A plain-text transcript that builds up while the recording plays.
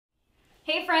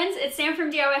Hey friends, it's Sam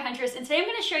from DIY Huntress, and today I'm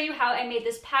going to show you how I made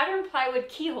this patterned plywood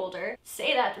key holder,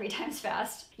 say that 3 times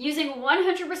fast, using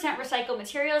 100% recycled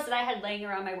materials that I had laying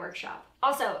around my workshop.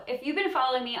 Also, if you've been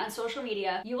following me on social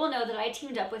media, you will know that I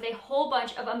teamed up with a whole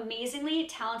bunch of amazingly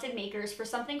talented makers for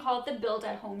something called the Build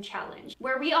at Home Challenge,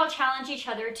 where we all challenge each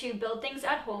other to build things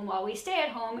at home while we stay at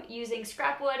home using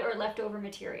scrapwood or leftover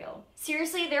material.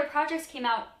 Seriously, their projects came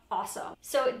out awesome.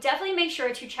 So definitely make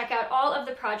sure to check out all of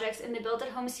the projects in the Build at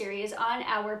Home series on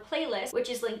our playlist, which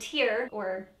is linked here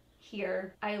or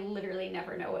here. I literally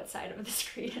never know what side of the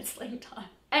screen it's linked on.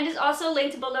 And is also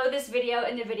linked below this video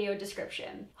in the video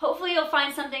description. Hopefully you'll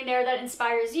find something there that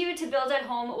inspires you to build at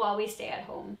home while we stay at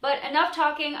home. But enough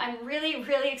talking, I'm really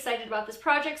excited about this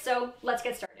project, so let's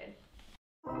get started.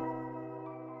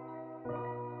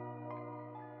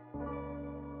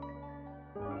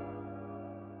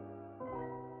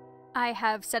 I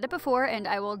have said it before, and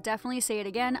I will definitely say it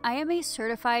again, I am a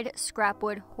certified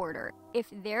scrapwood hoarder. If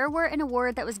there were an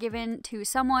award that was given to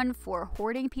someone for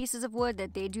hoarding pieces of wood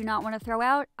that they do not want to throw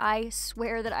out, I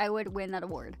swear that I would win that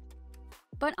award.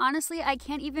 But honestly, I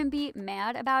can't even be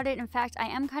mad about it. In fact, I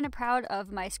am kind of proud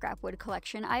of my scrapwood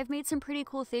collection. I've made some pretty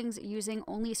cool things using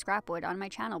only scrapwood on my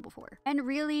channel before. And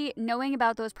really, knowing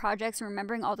about those projects and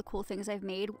remembering all the cool things I've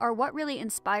made are what really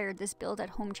inspired this Build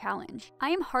at Home challenge. I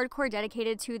am hardcore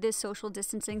dedicated to this social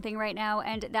distancing thing right now,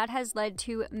 and that has led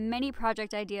to many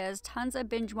project ideas, tons of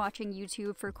binge watching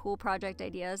YouTube for cool project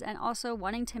ideas, and also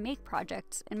wanting to make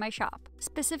projects in my shop.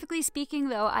 Specifically speaking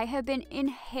though, I have been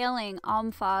inhaling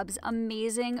Alm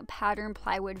amazing pattern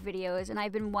plywood videos, and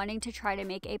I've been wanting to try to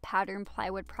make a pattern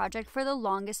plywood project for the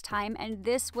longest time, and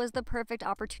this was the perfect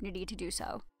opportunity to do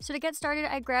so. So to get started,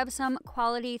 I grabbed some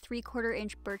quality 3/4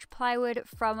 inch birch plywood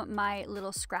from my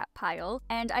little scrap pile,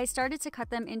 and I started to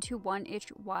cut them into 1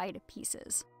 inch wide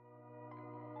pieces.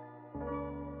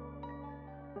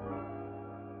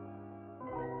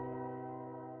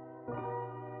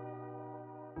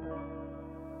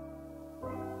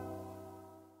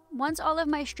 Once all of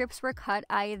my strips were cut,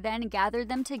 I then gathered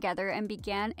them together and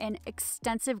began an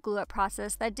extensive glue-up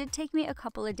process that did take me a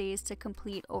couple of days to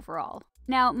complete overall.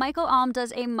 Now, Michael Alm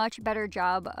does a much better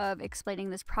job of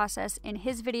explaining this process in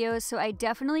his videos, so I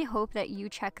definitely hope that you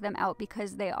check them out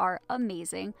because they are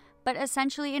amazing. But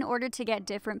essentially, in order to get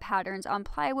different patterns on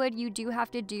plywood, you do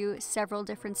have to do several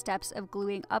different steps of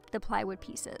gluing up the plywood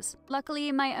pieces.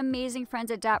 Luckily, my amazing friends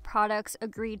at DAP Products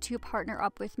agreed to partner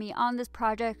up with me on this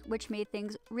project, which made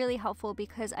things really helpful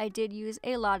because I did use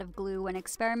a lot of glue when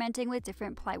experimenting with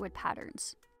different plywood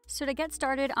patterns. So to get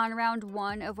started on round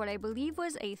 1 of what I believe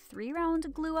was a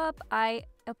 3-round glue up, I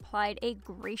applied a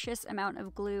gracious amount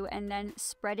of glue and then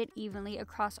spread it evenly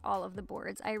across all of the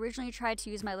boards. I originally tried to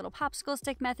use my little popsicle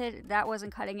stick method, that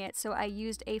wasn't cutting it, so I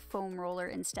used a foam roller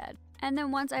instead. And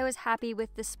then once I was happy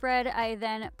with the spread, I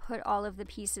then put all of the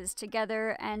pieces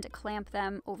together and clamped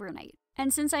them overnight.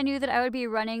 And since I knew that I would be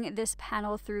running this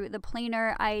panel through the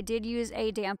planer, I did use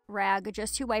a damp rag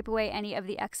just to wipe away any of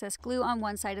the excess glue on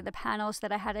one side of the panel so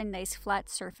that I had a nice flat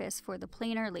surface for the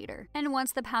planer later. And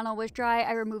once the panel was dry,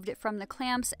 I removed it from the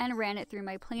clamps and ran it through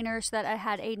my planer so that I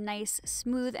had a nice,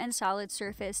 smooth and solid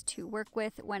surface to work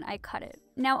with when I cut it.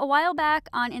 Now, a while back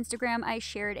on Instagram, I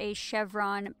shared a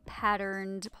chevron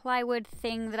patterned plywood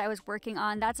thing that I was working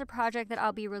on. That's a project that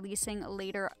I'll be releasing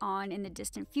later on in the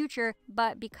distant future,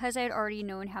 but because I had already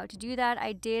known how to do that,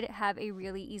 I did have a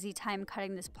really easy time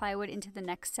cutting this plywood into the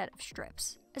next set of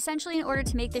strips. Essentially, in order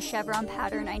to make the chevron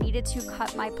pattern, I needed to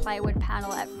cut my plywood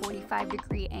panel at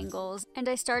 45-degree angles, and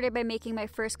I started by making my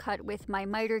first cut with my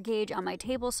miter gauge on my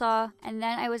table saw, and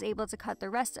then I was able to cut the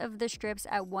rest of the strips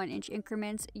at 1-inch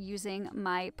increments using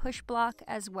my push block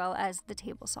as well as the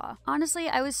table saw. Honestly,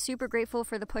 I was super grateful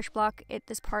for the push block at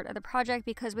this part of the project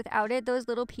because without it, those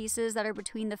little pieces that are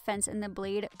between the fence and the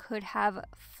blade could have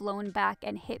flown back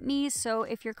and hit me, so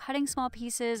if you're cutting small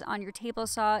pieces on your table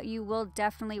saw, you will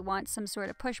definitely want some sort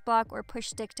of push block or push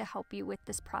stick to help you with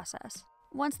this process.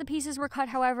 Once the pieces were cut,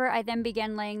 however, I then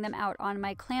began laying them out on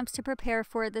my clamps to prepare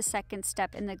for the second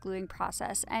step in the gluing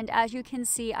process, and as you can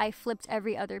see, I flipped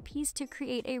every other piece to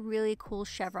create a really cool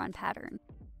chevron pattern.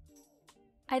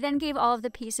 I then gave all of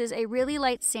the pieces a really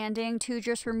light sanding to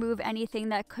just remove anything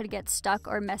that could get stuck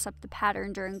or mess up the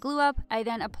pattern during glue up. I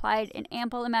then applied an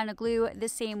ample amount of glue the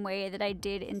same way that I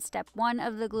did in step 1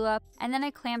 of the glue up, and then I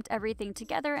clamped everything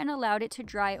together and allowed it to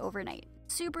dry overnight.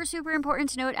 Super important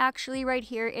to note actually right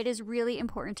here, it is really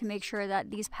important to make sure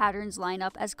that these patterns line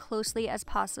up as closely as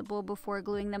possible before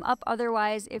gluing them up.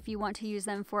 Otherwise, if you want to use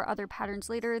them for other patterns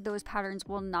later, those patterns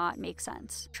will not make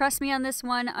sense. Trust me on this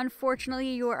one, unfortunately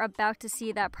you are about to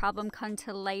see that problem come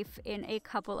to life in a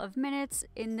couple of minutes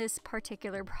in this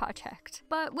particular project.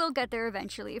 But we'll get there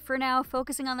eventually. For now,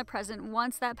 focusing on the present,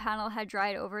 once that panel had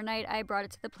dried overnight, I brought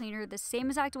it to the planer the same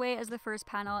exact way as the first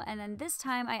panel, and then this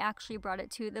time I actually brought it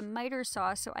to the miter saw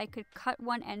so I could cut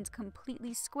one end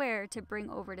completely square to bring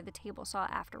over to the table saw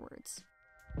afterwards.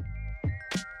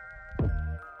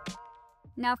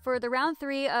 Now for the round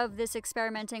 3 of this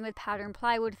experimenting with patterned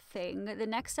plywood thing, the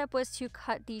next step was to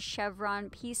cut these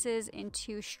chevron pieces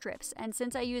into strips. And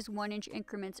since I used 1-inch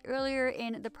increments earlier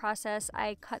in the process,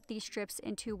 I cut these strips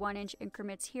into 1-inch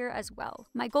increments here as well.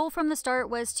 My goal from the start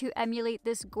was to emulate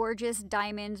this gorgeous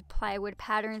diamond plywood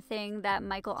pattern thing that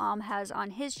Michael Alm has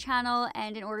on his channel,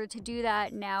 and in order to do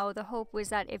that, now the hope was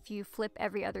that if you flip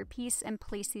every other piece and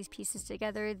place these pieces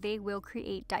together, they will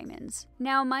create diamonds.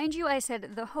 Now mind you, I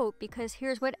said the hope because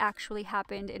here's what actually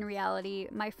happened in reality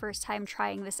my first time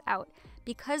trying this out.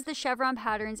 Because the chevron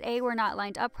patterns were not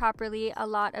lined up properly, a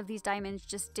lot of these diamonds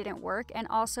just didn't work, and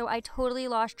also I totally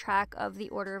lost track of the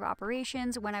order of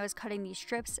operations when I was cutting these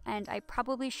strips, and I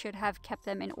probably should have kept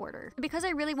them in order. Because I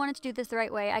really wanted to do this the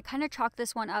right way, I kind of chalked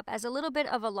this one up as a little bit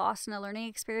of a loss and a learning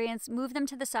experience, moved them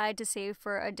to the side to save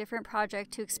for a different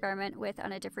project to experiment with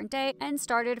on a different day, and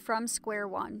started from square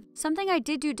one. Something I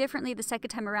did do differently the second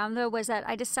time around though was that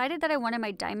I decided that I wanted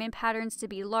my diamond patterns to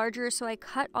be larger, so I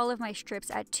cut all of my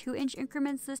strips at 2-inch increments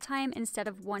this time instead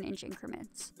of 1-inch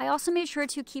increments. I also made sure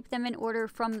to keep them in order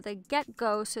from the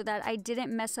get-go so that I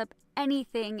didn't mess up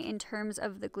anything in terms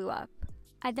of the glue up.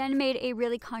 I then made a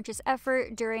really conscious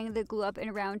effort during the glue up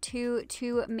in round 2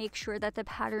 to make sure that the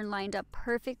pattern lined up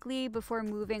perfectly before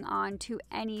moving on to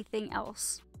anything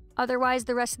else. Otherwise,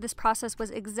 the rest of this process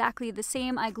was exactly the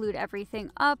same. I glued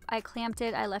everything up, I clamped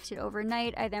it, I left it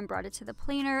overnight, I then brought it to the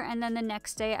planer, and then the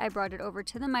next day I brought it over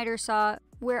to the miter saw,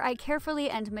 where I carefully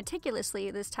and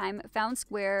meticulously this time found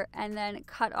square and then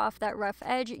cut off that rough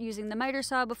edge using the miter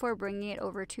saw before bringing it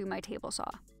over to my table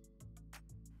saw.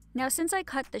 Now since I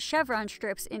cut the chevron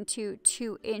strips into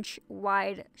 2-inch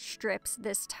wide strips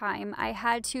this time, I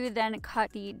had to then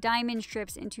cut the diamond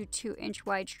strips into 2-inch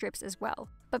wide strips as well.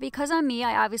 But because on me,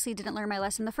 I obviously didn't learn my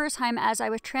lesson the first time. As I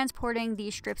was transporting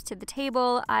these strips to the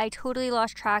table, I totally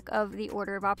lost track of the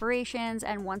order of operations,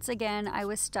 and once again, I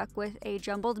was stuck with a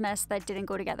jumbled mess that didn't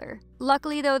go together.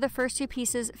 Luckily though, the first 2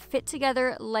 pieces fit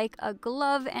together like a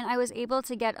glove, and I was able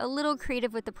to get a little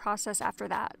creative with the process after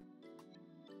that.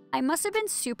 I must have been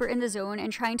super in the zone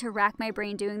and trying to rack my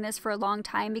brain doing this for a long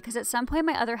time, because at some point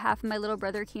my other half and my little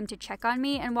brother came to check on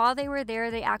me, and while they were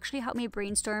there, they actually helped me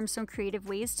brainstorm some creative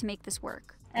ways to make this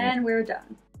work. And we're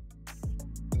done.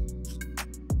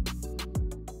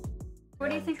 What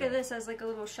do you think of this as like a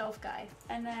little shelf guy?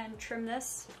 And then trim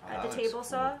this at the table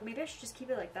saw? Maybe I should just keep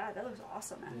it like that. That looks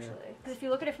awesome actually. Because if you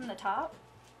look at it from the top,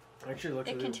 actually looks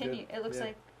it continues. It looks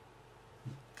like.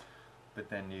 But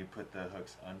then you put the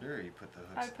hooks under, or you put the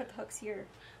hooks? I would put the hooks here.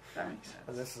 That makes sense.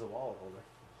 And this is a wallet holder.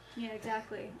 Yeah,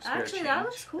 exactly. Actually, that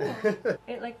looks cool.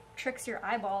 It like tricks your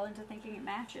eyeball into thinking it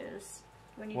matches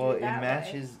when you do it that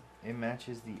way. It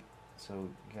matches the. So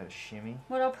you gotta shimmy.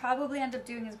 What I'll probably end up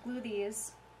doing is glue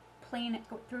these,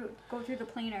 go through the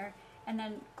planer, and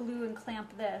then glue and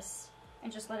clamp this,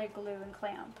 and just let it glue and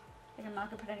clamp. Like I'm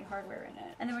not gonna put any hardware in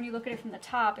it. And then when you look at it from the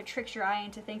top, it tricks your eye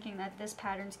into thinking that this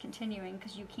pattern's continuing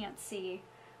because you can't see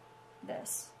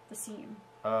this, the seam.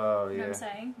 Oh, yeah. You know what I'm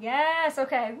saying? Yes,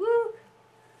 okay, woo!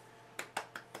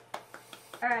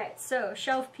 Alright, so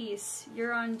shelf piece,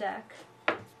 you're on deck.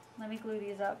 Let me glue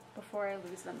these up before I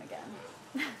lose them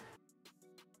again.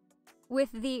 With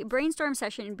the brainstorm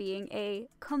session being a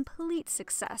complete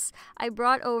success, I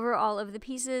brought over all of the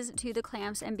pieces to the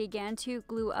clamps and began to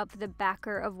glue up the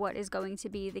backer of what is going to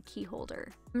be the key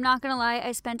holder. I'm not gonna lie,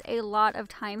 I spent a lot of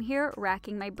time here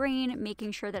racking my brain,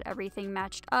 making sure that everything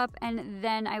matched up, and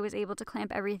then I was able to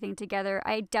clamp everything together.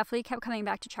 I definitely kept coming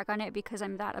back to check on it because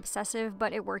I'm that obsessive,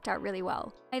 but it worked out really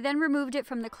well. I then removed it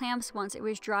from the clamps once it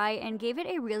was dry and gave it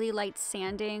a really light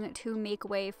sanding to make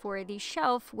way for the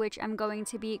shelf, which I'm going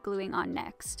to be gluing on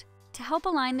next. To help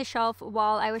align the shelf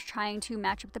while I was trying to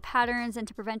match up the patterns and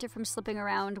to prevent it from slipping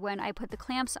around when I put the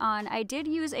clamps on, I did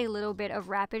use a little bit of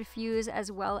rapid fuse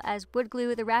as well as wood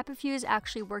glue. The rapid fuse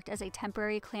actually worked as a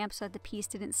temporary clamp so that the piece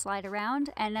didn't slide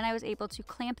around, and then I was able to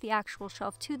clamp the actual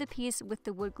shelf to the piece with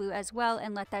the wood glue as well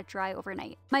and let that dry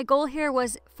overnight. My goal here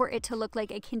was for it to look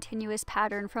like a continuous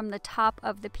pattern from the top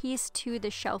of the piece to the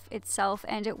shelf itself,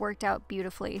 and it worked out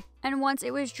beautifully. And once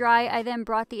it was dry, I then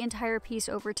brought the entire piece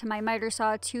over to my miter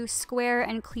saw to square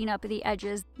and clean up the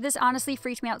edges. This honestly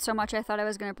freaked me out so much I thought I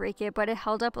was going to break it, but it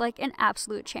held up like an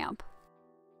absolute champ.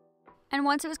 And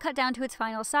once it was cut down to its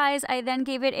final size, I then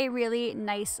gave it a really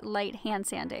nice light hand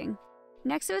sanding.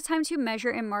 Next, it was time to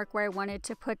measure and mark where I wanted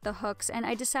to put the hooks, and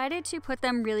I decided to put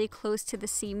them really close to the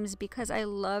seams because I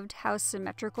loved how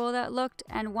symmetrical that looked,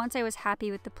 and once I was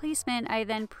happy with the placement, I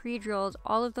then pre-drilled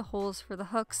all of the holes for the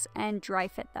hooks and dry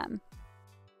fit them.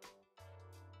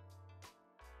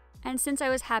 And since I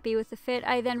was happy with the fit,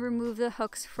 I then removed the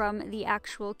hooks from the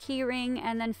actual key ring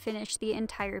and then finished the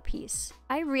entire piece.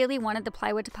 I really wanted the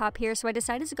plywood to pop here, so I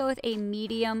decided to go with a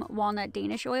medium walnut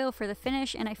Danish oil for the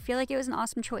finish, and I feel like it was an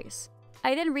awesome choice.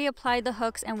 I then reapplied the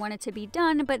hooks and wanted to be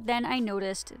done, but then I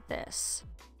noticed this.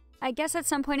 I guess at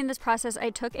some point in this process,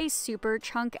 I took a super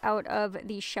chunk out of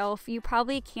the shelf. You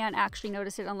probably can't actually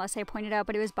notice it unless I point it out,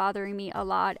 but it was bothering me a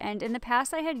lot. And in the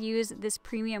past, I had used this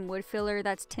premium wood filler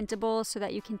that's tintable so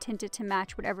that you can tint it to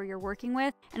match whatever you're working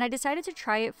with. And I decided to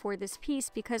try it for this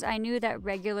piece because I knew that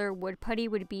regular wood putty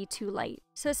would be too light.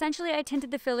 So essentially, I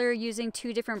tinted the filler using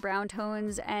 2 different brown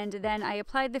tones, and then I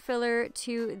applied the filler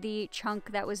to the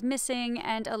chunk that was missing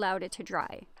and allowed it to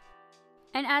dry.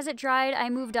 And as it dried, I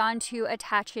moved on to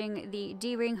attaching the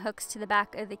D-ring hooks to the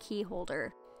back of the key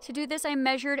holder. To do this, I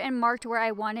measured and marked where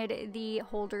I wanted the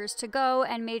holders to go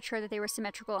and made sure that they were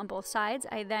symmetrical on both sides.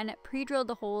 I then pre-drilled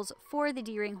the holes for the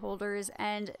D-ring holders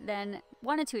and then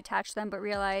wanted to attach them, but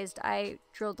realized I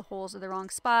drilled the holes in the wrong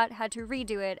spot, had to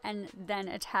redo it, and then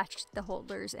attached the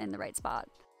holders in the right spot.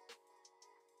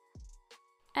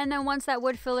 And then once that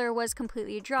wood filler was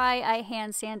completely dry, I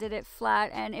hand sanded it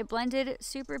flat and it blended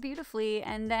super beautifully,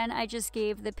 and then I just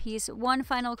gave the piece one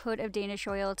final coat of Danish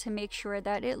oil to make sure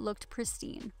that it looked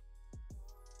pristine.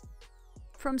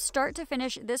 From start to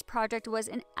finish, this project was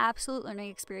an absolute learning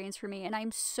experience for me, and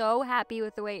I'm so happy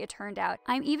with the way it turned out.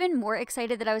 I'm even more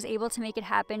excited that I was able to make it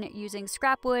happen using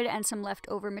scrap wood and some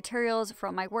leftover materials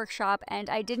from my workshop, and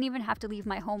I didn't even have to leave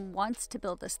my home once to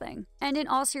build this thing. And in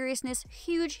all seriousness,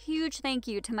 huge thank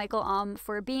you to Michael Alm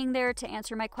for being there to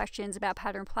answer my questions about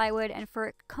patterned plywood and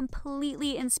for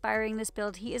completely inspiring this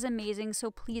build. He is amazing,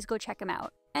 so please go check him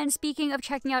out. And speaking of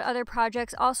checking out other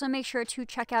projects, also make sure to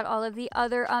check out all of the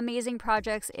other amazing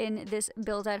projects in this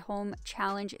Build at Home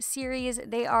Challenge series.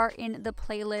 They are in the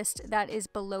playlist that is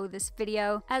below this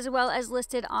video, as well as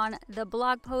listed on the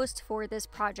blog post for this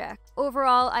project.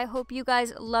 Overall, I hope you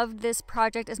guys loved this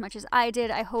project as much as I did.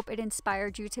 I hope it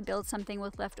inspired you to build something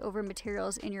with leftover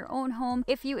materials in your own home.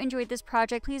 If you enjoyed this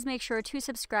project, please make sure to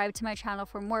subscribe to my channel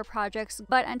for more projects.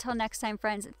 But until next time,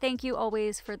 friends, thank you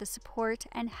always for the support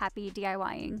and happy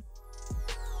DIYing.